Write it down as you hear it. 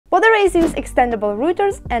What are ASUS extendable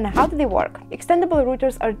routers and how do they work? Extendable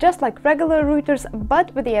routers are just like regular routers,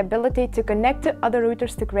 but with the ability to connect to other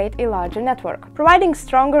routers to create a larger network, providing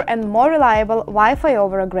stronger and more reliable Wi-Fi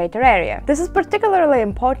over a greater area. This is particularly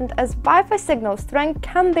important as Wi-Fi signal strength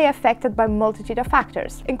can be affected by a multitude of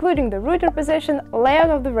factors, including the router position, layout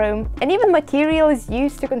of the room, and even materials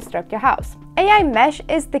used to construct your house. AI Mesh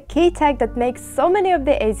is the key tech that makes so many of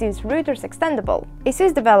the ASUS routers extendable.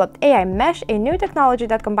 ASUS developed AI Mesh, a new technology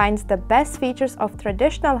that combines the best features of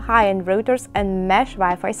traditional high-end routers and mesh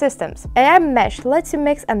Wi-Fi systems. AI Mesh lets you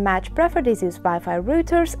mix and match preferred ASUS Wi-Fi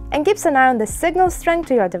routers and keeps an eye on the signal strength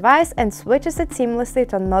to your device and switches it seamlessly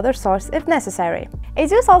to another source if necessary.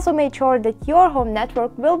 ASUS also made sure that your home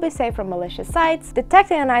network will be safe from malicious sites,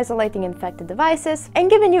 detecting and isolating infected devices, and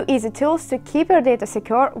giving you easy tools to keep your data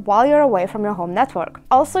secure while you're away from your home network.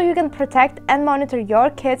 Also, you can protect and monitor your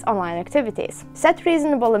kids' online activities, set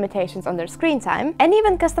reasonable limitations on their screen time, and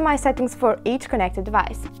even customize settings for each connected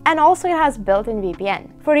device. And also it has built-in VPN.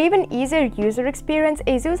 For even easier user experience,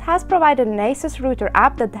 ASUS has provided an ASUS router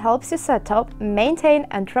app that helps you set up, maintain,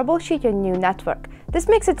 and troubleshoot your new network. This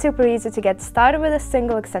makes it super easy to get started with a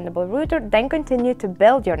single extendable router, then continue to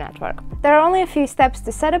build your network. There are only a few steps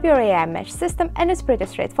to set up your AI Mesh system, and it's pretty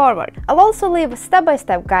straightforward. I'll also leave a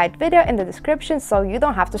step-by-step guide video in the description so you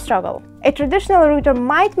don't have to struggle. A traditional router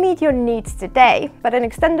might meet your needs today, but an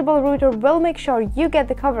extendable router will make sure you get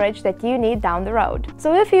the coverage that you need down the road.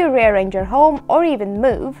 So if you rearrange your home or even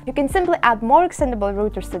move, you can simply add more extendable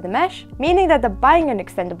routers to the mesh, meaning that buying an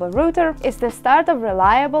extendable router is the start of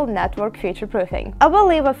reliable network future-proofing. I will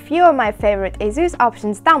leave a few of my favorite ASUS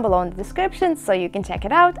options down below in the description so you can check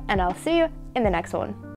it out, and I'll see you in the next one.